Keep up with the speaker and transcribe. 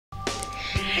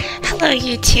Hello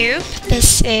YouTube,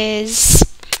 this is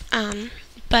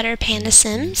Butter Panda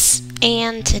Sims,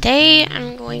 and today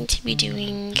I'm going to be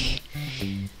doing,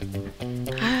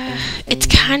 it's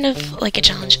kind of like a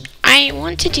challenge. I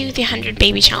want to do the 100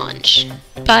 baby challenge,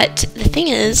 but the thing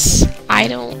is, I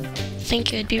don't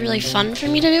think it would be really fun for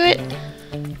me to do it,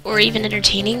 or even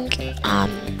entertaining,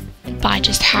 by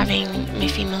just having my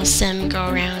female sim go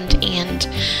around and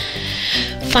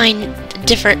find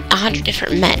 100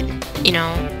 different men, you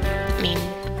know. I mean,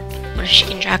 what if she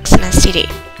contracts an STD?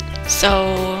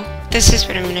 So, this is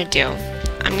what I'm gonna do.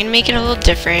 I'm gonna make it a little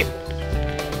different.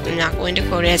 I'm not going to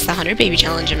quote it as the 100 baby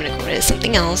challenge. I'm gonna quote it as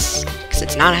something else, because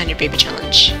it's not a 100 baby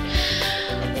challenge.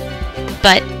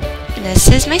 But, this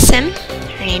is my sim.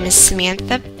 Her name is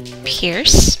Samantha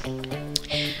Pierce.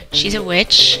 She's a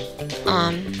witch.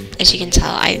 As you can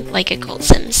tell, I like occult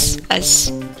sims,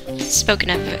 as spoken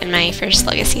of in my first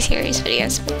Legacy series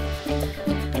videos.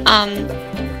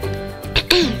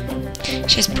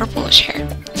 She has purplish hair.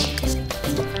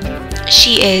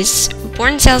 She is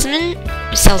born saleswoman,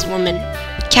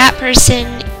 cat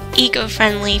person,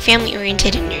 eco-friendly,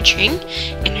 family-oriented, and nurturing,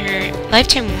 and her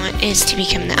lifetime want is to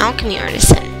become the alchemy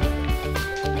artisan.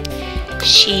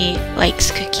 She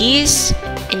likes cookies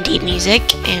and deep music,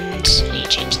 and I need to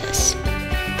change this.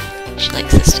 She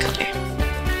likes this color.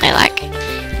 Lilac.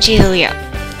 She's a Leo.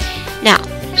 Now,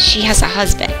 she has a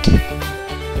husband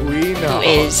who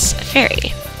is a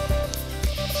fairy.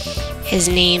 His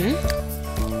name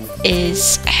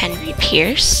is Henry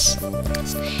Pierce.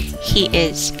 He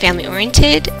is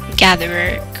family-oriented,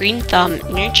 gatherer, green thumb,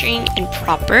 nurturing, and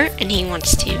proper, and he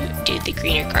wants to do the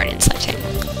Greener Gardens lifetime.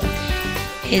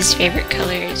 His favorite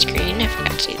color is green. I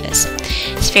forgot to do this.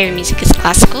 His favorite music is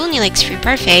classical, and he likes fruit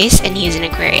parfaits, and he's an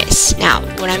Aquarius. Now,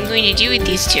 what I'm going to do with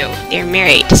these two, they're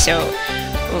married, so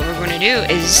what we're going to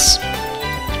do is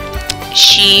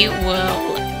she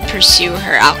will pursue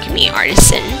her alchemy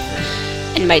artisan,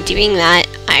 and by doing that,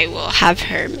 I will have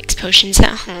her mix potions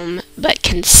at home, but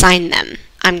consign them.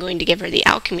 I'm going to give her the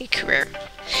alchemy career.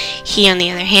 He, on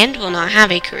the other hand, will not have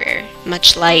a career,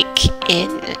 much like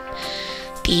in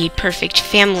the Perfect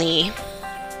Family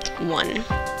one.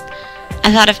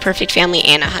 I thought of Perfect Family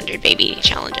and 100 baby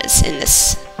challenges in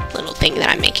this little thing that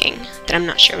I'm making, that I'm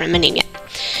not sure what I'm gonna name yet.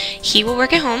 He will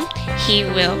work at home. He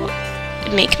will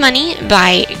make money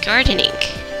by gardening,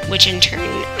 which in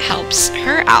turn helps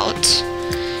her out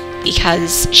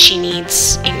because she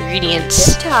needs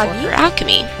ingredients for her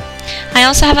alchemy. I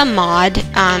also have a mod,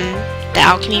 the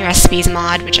alchemy recipes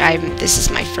mod, which this is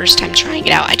my first time trying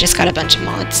it out. I just got a bunch of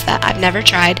mods that I've never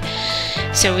tried,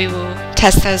 so we will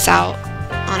test those out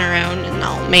on our own, and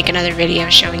I'll make another video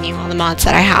showing you all the mods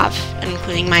that I have,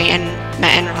 including my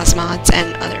NROS mods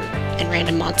and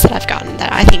random mods that I've gotten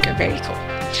that I think are very cool.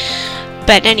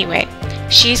 But anyway,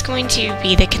 she's going to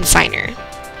be the consigner,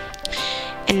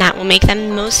 and that will make them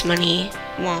the most money,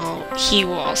 while he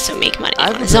will also make money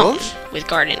on his own with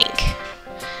gardening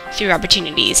through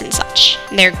opportunities and such.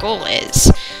 Their goal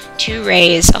is to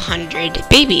raise 100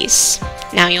 babies.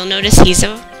 Now you'll notice he's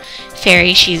a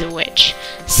fairy, she's a witch.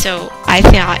 So I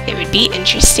thought it would be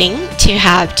interesting to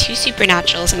have two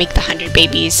supernaturals make the 100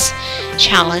 babies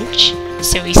challenge.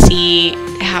 So we see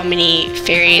how many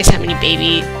fairies, how many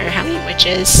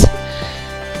witches.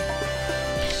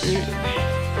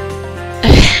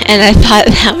 And I thought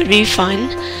that would be fun.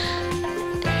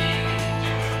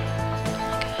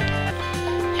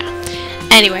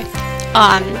 Anyway,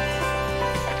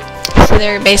 so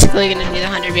they're basically going to do the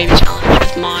 100 baby challenge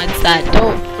with mods that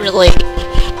don't really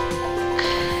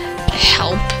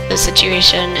help the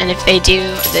situation, and if they do,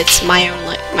 it's my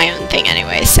own thing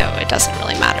anyway, so it doesn't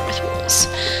really matter with rules.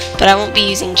 But I won't be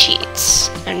using cheats,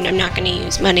 and I'm not going to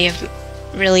use any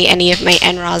of my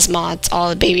NROS mods. All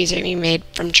the babies are being made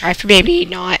from Try for Baby,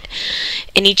 not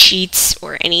any cheats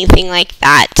or anything like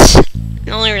that.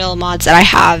 The only real mods that I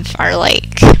have are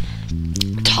like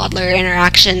toddler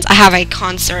interactions. I have a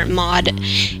consort mod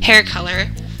hair color,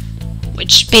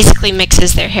 which basically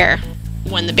mixes their hair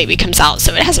when the baby comes out,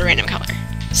 so it has a random color.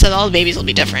 So all the babies will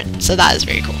be different, so that is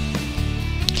very cool.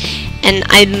 And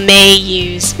I may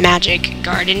use magic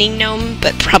gardening gnome,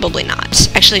 but probably not.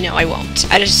 Actually, no, I won't.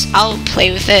 I'll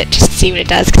play with it just to see what it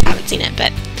does, because I haven't seen it,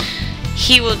 but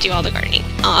he will do all the gardening.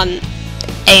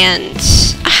 And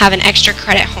I have an extra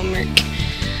credit homework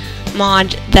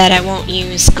mod that I won't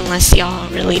use unless y'all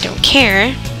really don't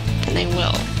care, then I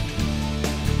will.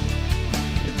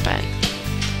 But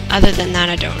other than that,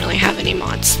 I don't really have any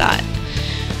mods that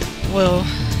will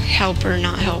help or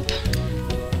not help.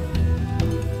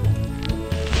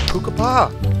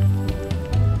 Kukapa.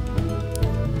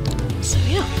 So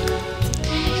yeah,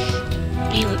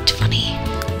 he looked funny.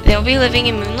 they'll be living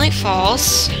in Moonlight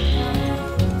Falls.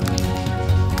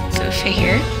 Go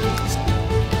figure.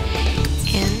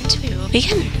 And we will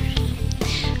begin.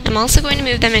 I'm also going to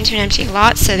move them into an empty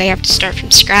lot, so they have to start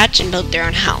from scratch and build their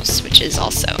own house, which is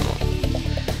also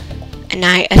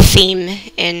a theme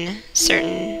in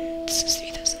certain... This is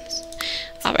 3,000.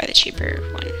 I'll buy the cheaper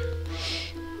one.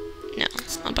 No,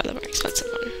 I'll buy the more expensive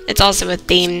one. It's also a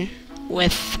theme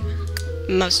with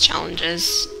most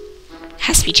challenges.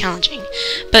 Has to be challenging.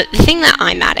 But the thing that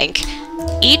I'm adding,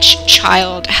 each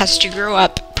child has to grow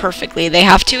up perfectly. They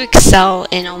have to excel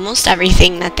in almost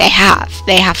everything that they have.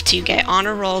 They have to get on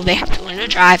a roll. They have to learn to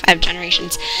drive. I have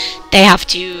generations. They have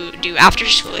to do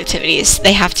after-school activities.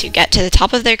 They have to get to the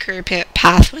top of their career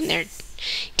path when they're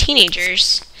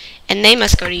teenagers. And they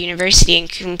must go to university and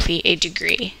complete a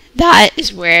degree. That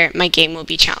is where my game will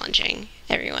be challenging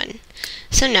everyone.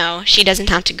 So no, she doesn't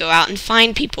have to go out and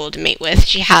find people to mate with.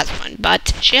 She has one,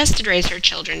 but she has to raise her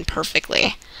children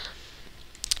perfectly.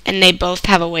 And they both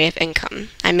have a way of income.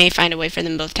 I may find a way for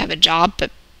them both to have a job,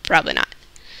 but probably not.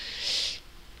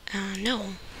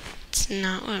 No, it's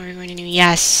not what we're going to do.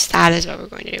 Yes, that is what we're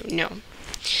going to do. No.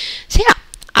 So yeah,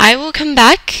 I will come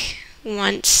back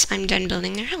once I'm done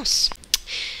building their house.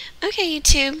 Okay,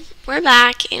 YouTube, we're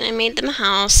back, and I made them a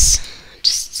house.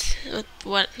 Just with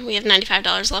what we have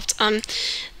 $95 left.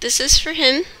 This is for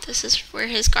him. This is where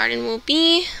his garden will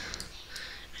be.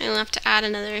 I'll have to add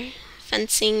another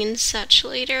fencing and such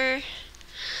later.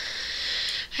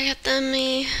 I got them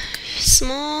a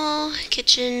small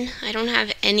kitchen. I don't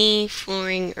have any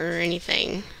flooring or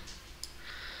anything.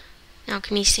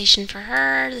 Alchemy station for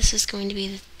her. This is going to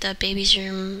be the baby's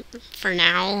room for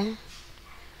now.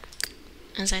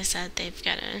 As I said, they've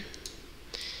got to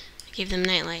give them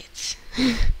night lights.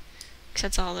 Because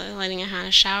that's all the lighting I had.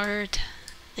 A shower,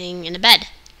 thing, and a bed.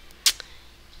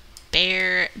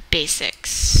 Bare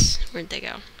basics. Where'd they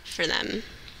go? For them.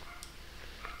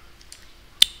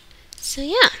 So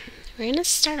yeah, we're going to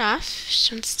start off.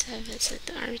 She wants to visit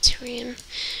the auditorium.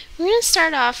 We're going to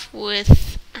start off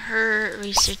with her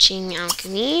researching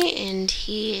alchemy, and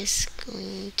he is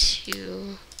going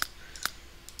to...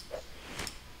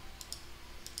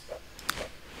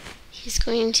 He's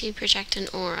going to project an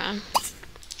aura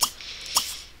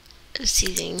of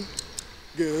soothing.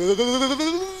 Because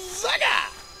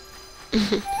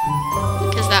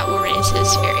that will raise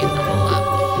his fairy level up.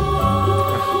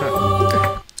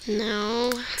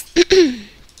 No.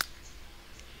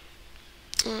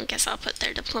 Well, I guess I'll put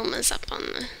their diplomas up on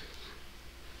the...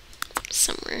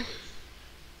 somewhere.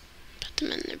 Put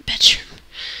them in their bedroom.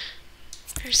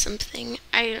 Or something.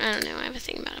 I don't know, I have a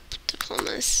thing about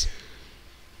diplomas.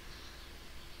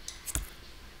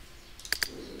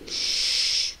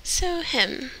 So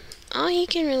him, all he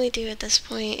can really do at this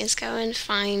point is go and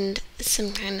find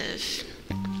some kind of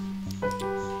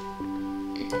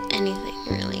anything,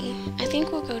 really. I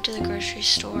think we'll go to the grocery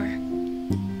store,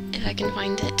 if I can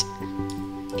find it.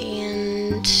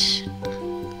 And...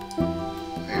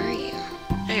 where are you?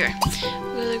 Oh, here.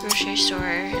 We'll go to the grocery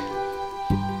store,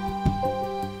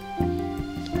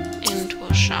 and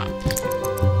we'll shop.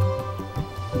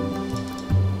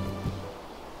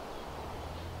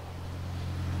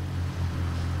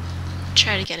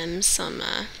 Try to get him some,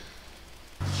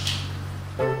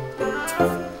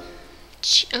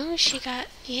 she got,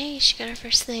 yay, she got her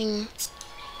first thing.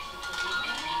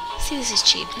 See, this is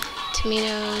cheap.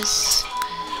 Tomatoes,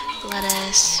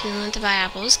 lettuce, we don't have to buy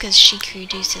apples because she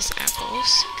produces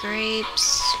apples.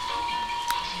 Grapes.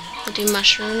 We'll do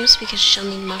mushrooms because she'll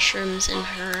need mushrooms in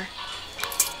her,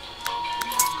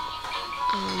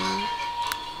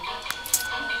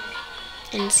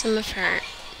 in some of her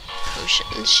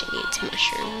potions, she needs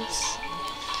mushrooms.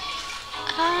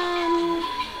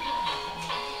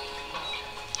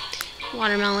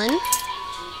 Watermelon,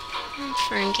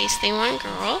 for in case they want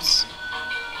girls.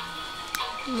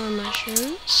 More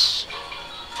mushrooms.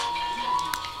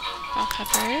 Bell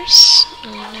peppers.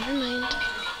 Oh, never mind.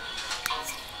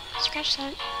 Scratch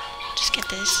that. Just get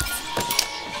this.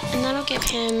 And that'll give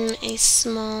him a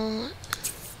small...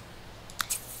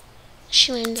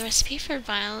 She learned the recipe for a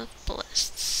vial of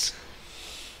ballists.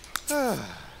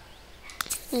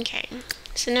 Okay,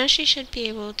 so now she should be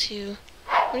able to...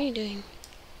 What are you doing?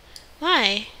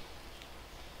 Why?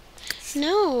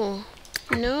 No!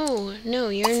 No, no,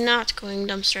 you're not going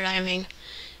dumpster diving.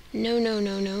 No, no,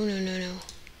 no, no, no, no, no.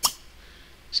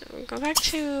 So go back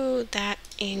to that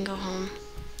and go home.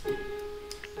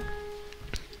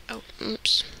 Oh,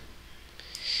 oops.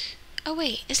 Oh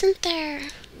wait, isn't there...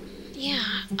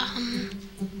 Yeah, I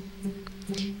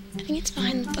think it's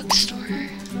behind the bookstore.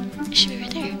 It should be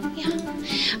right there. Yeah.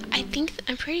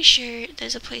 I'm pretty sure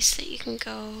there's a place that you can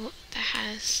go that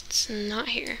has, it's not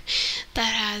here,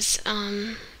 that has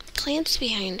plants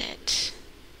behind it.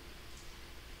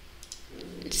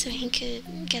 So he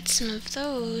could get some of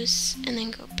those and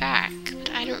then go back,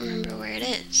 but I don't remember where it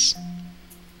is.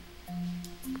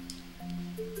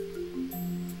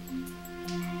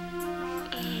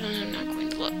 I'm not going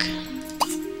to look.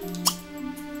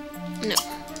 No.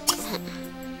 Go home.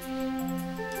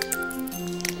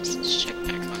 Let's check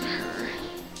back on her.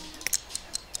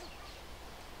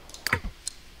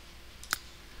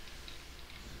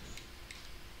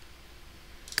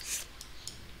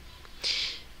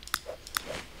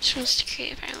 She wants to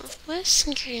create a pile of bliss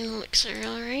and create an elixir.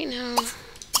 Right now,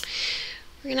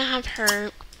 we're gonna have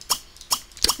her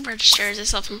register as a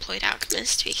self-employed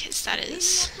alchemist because that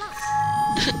is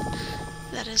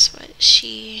that is what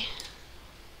she.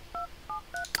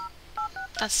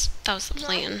 That was the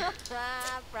plan.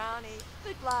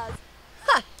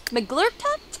 Ha!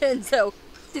 McGlurta Tenzo.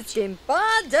 It's him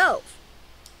Badolf.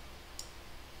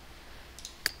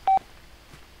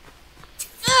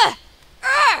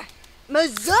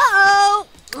 Mazzo!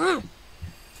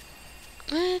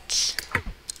 What?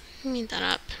 Made that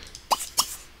up.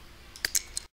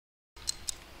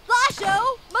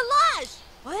 Lasho! Malash!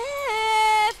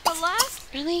 What?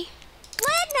 Malash? Really?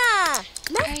 Ledna!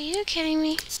 Are you kidding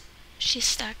me? She's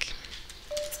stuck.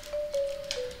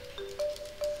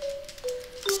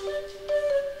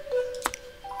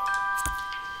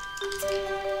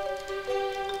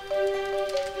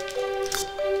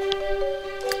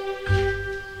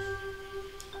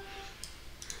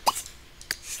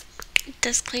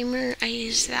 Disclaimer, I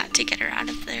used that to get her out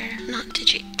of there, not to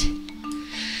cheat.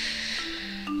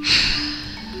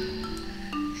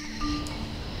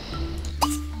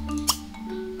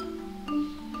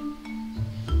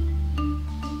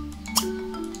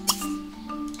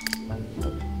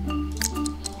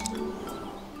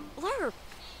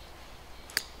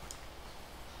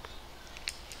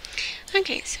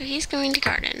 Okay, so he's going to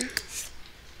garden.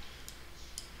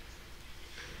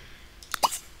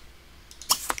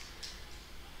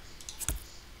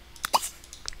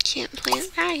 Can't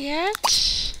plant that yet.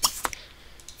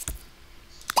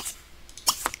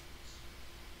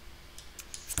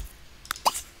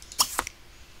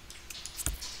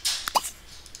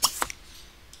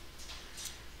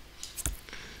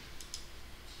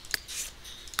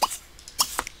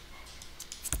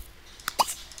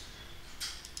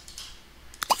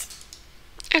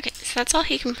 Okay, so that's all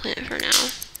he can plant for now.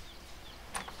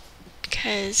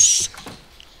 Because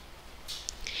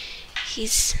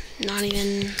he's not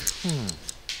even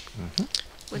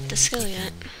with the skill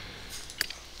yet.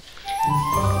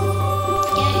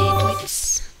 Yay,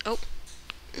 points. Oh.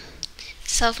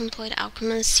 Self-employed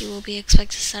alchemists, you will be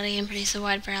expected to study and produce a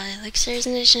wide variety of elixirs.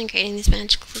 In addition to creating these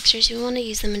magical elixirs, you will want to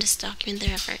use them and just document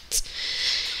their efforts.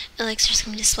 Elixirs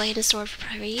can be displayed and stored for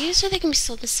private use, or they can be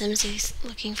sold to Sims who's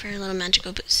looking for a little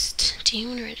magical boost. Do you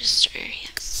want to register?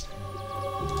 Yes.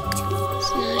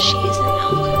 So now she's an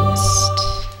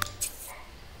alchemist.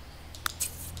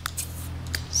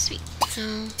 Sweet.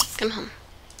 Now, come home.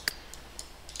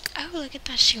 Oh, look at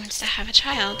that. She wants to have a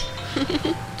child.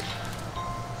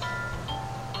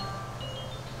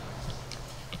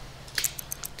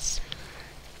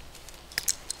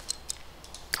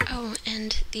 Oh,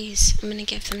 and these, I'm gonna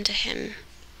give them to him.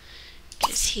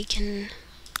 Because he can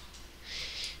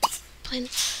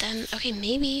plant them. Okay,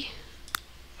 maybe.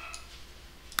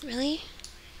 Really?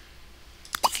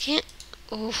 I can't.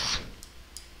 Oh.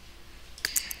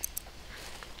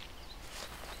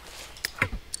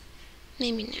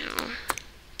 Maybe now.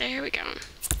 There we go.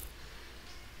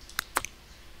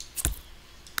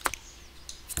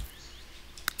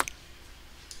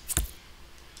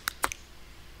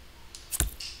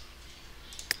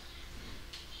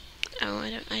 Oh,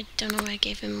 I don't know why I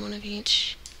gave him one of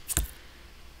each.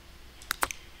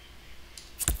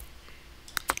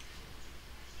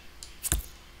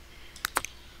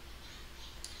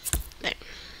 There.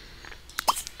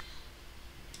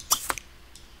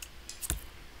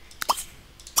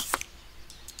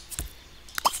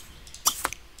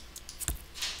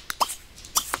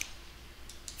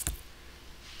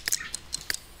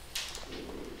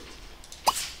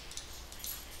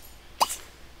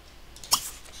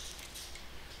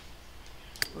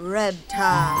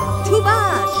 Rebta,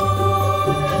 Tubash,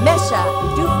 Mesha,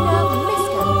 Dufna,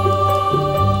 Miska,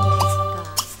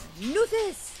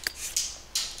 Nuthis,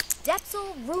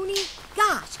 Depsel, Rooney,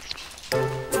 Gosh.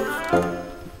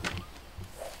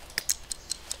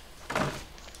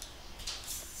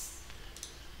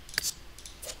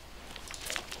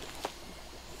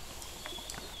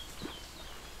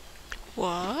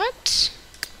 What?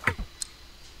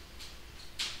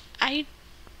 I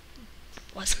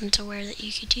wasn't aware that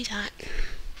you could do that.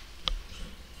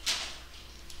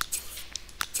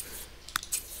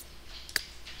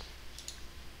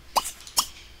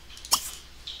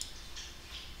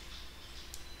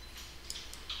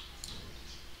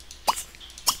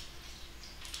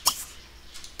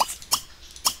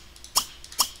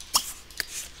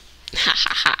 Ha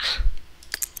ha ha.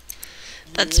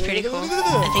 That's pretty cool.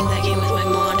 I think that came with my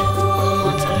mod. One of the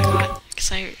mods that I got.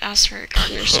 Because I asked for a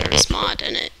gardener service mod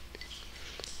and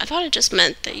I thought it just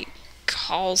meant that you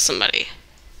call somebody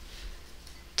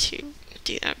to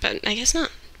do that, but I guess not.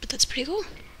 But that's pretty cool.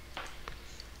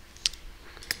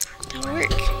 That'll work.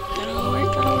 That'll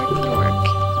work, that'll work, that'll work.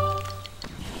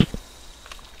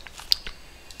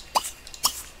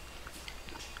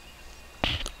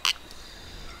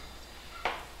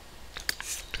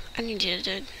 I need you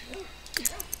to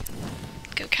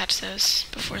go catch those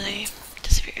before they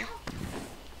disappear.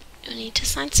 You'll need to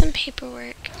sign some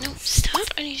paperwork. No, stop.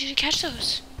 I need you to catch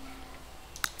those.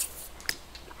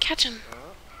 Catch them.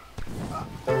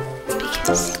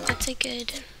 Because that's a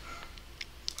good,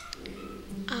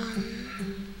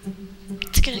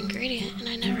 it's a good ingredient, and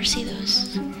I never see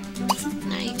those.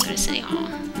 Now you go to City Hall.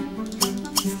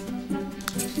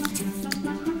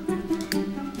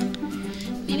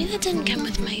 Maybe that didn't come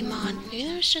with my mod. Maybe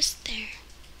that was just there.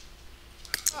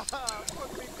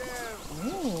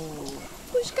 Ooh.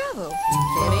 Buscavo.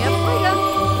 Seria fuera.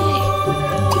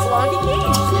 It's long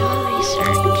case. No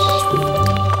research.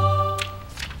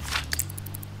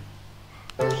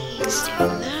 He's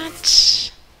doing that.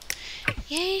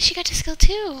 Yay, she got to skill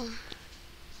 2.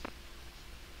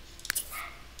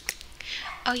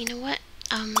 Oh, you know what?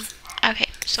 Okay,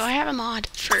 so I have a mod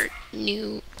for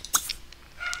new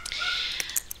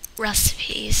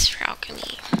recipes for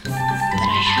alchemy that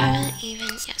I haven't even,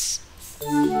 yes. I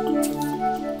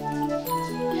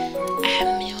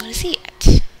haven't been able to see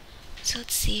it. So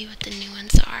let's see what the new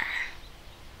ones are.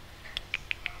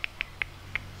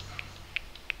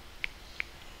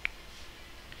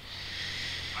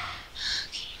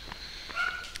 Okay.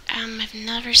 I've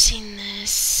never seen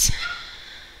this.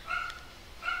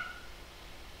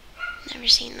 Never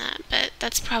seen that, but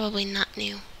that's probably not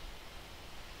new.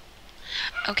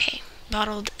 Okay,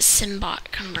 bottled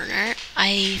Symbot converter.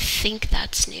 I think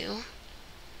that's new.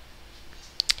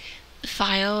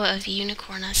 Vial of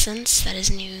unicorn essence, that is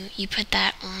new. You put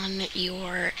that on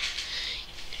your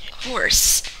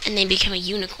horse and they become a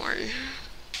unicorn.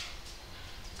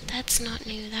 That's not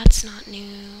new, that's not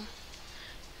new.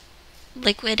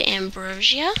 Liquid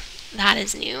ambrosia, that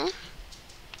is new.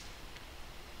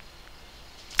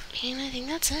 And I think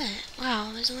that's it.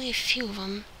 Wow, there's only a few of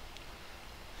them.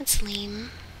 That's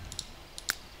lame.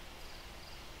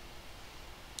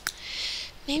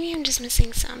 Maybe I'm just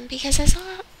missing some because I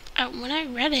saw when I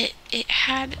read it, it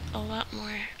had a lot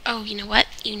more. Oh, you know what?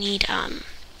 You need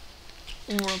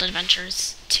world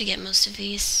adventures to get most of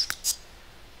these.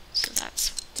 So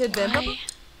that's why.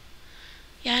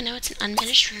 Yeah, I know it's an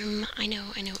unfinished room. I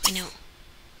know.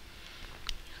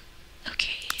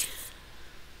 Okay.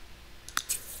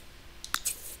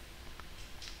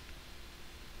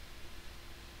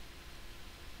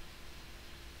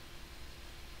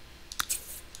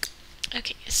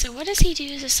 Okay, so what does he do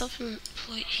as a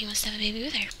self-employed? He must have a baby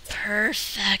with her.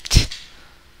 Perfect.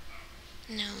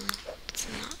 No, let's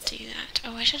not do that.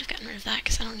 Oh, I should have gotten rid of that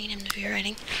because I don't need him to be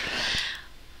writing.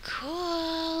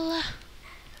 Cool.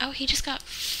 Oh, he just got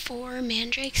 4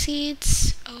 mandrake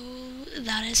seeds. Oh,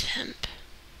 that is pimp.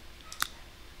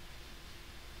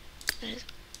 That is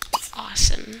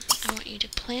awesome. I want you to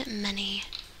plant many.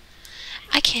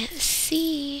 I can't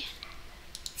see.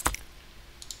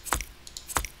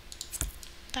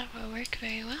 That will work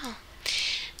very well.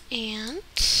 And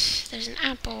there's an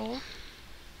apple.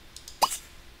 I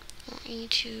want you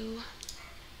to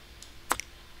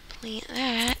plant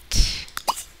that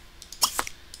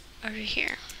over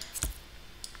here.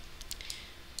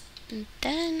 And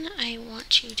then I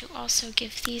want you to also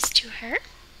give these to her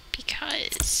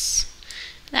because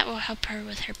that will help her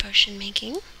with her potion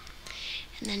making.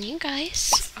 And then you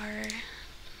guys are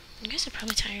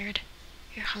probably tired.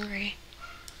 You're hungry.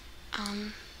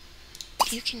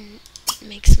 You can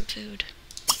make some food,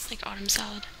 like autumn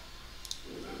salad.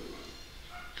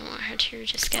 I want her to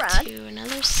just get to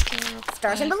another skill.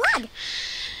 Stars in blood.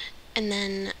 And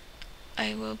then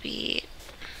I will be.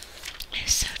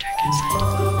 It's so dark outside.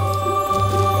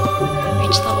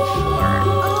 Reach level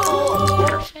 4.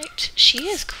 Perfect. She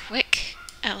is quick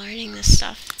at learning this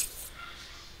stuff.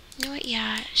 You know what?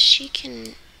 Yeah, she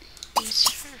can use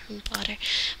her bladder,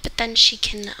 but then she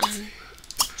can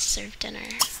serve dinner.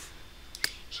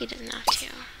 He doesn't have to.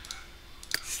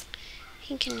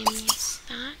 He can use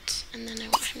that, and then I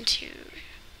want him to...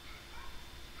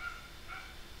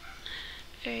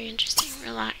 Very interesting.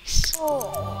 Relax. I'd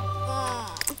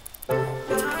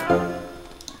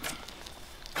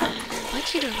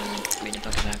like you to read a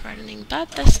book about gardening, but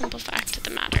the simple fact of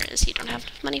the matter is you don't have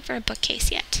enough money for a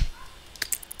bookcase yet.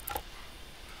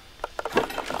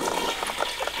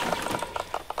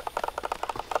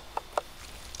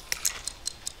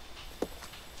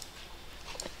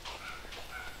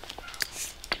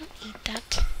 Don't eat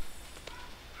that.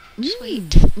 Just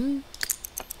wait.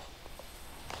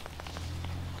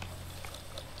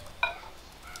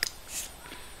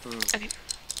 Okay.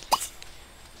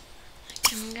 I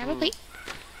can grab a plate,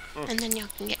 and then y'all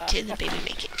can get to the baby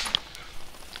making.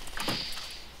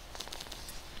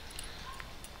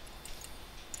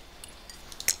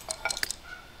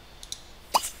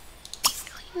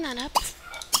 Clean that up.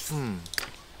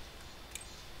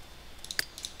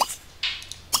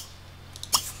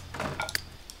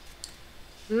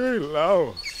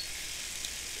 Hello.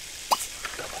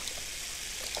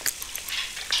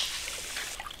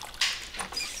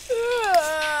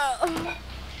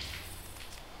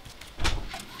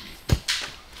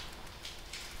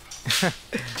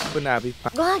 Punabi pa.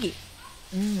 Lagi.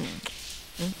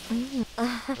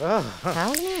 Oh,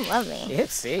 How lovely.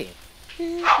 let's see.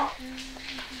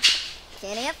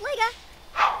 Candy up Liga.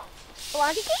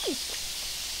 Lagi keys.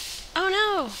 Oh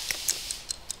no!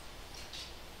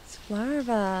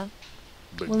 Swarva.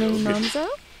 Woman Nomzo?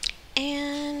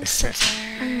 And scissor.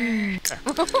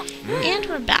 And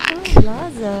we're back.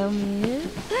 Lazo,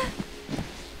 man.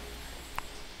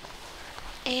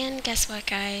 And guess what,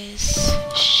 guys?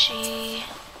 She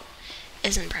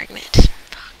isn't pregnant.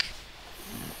 Fuck.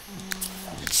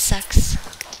 That sucks.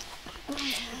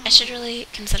 I should really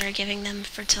consider giving them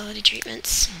fertility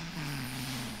treatments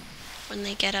when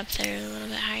they get up there a little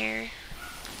bit higher.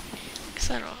 Because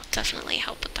that'll definitely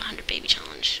help with the 100 baby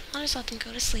challenge. I'll just let them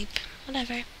go to sleep.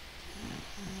 Whatever.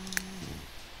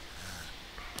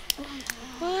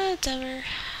 Whatever.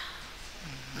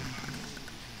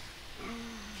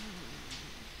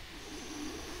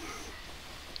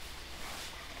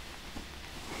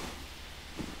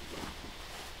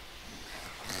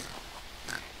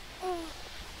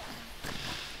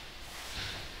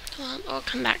 Well, we'll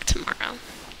come back tomorrow.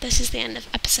 This is the end of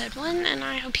episode 1, and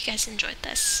I hope you guys enjoyed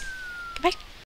this.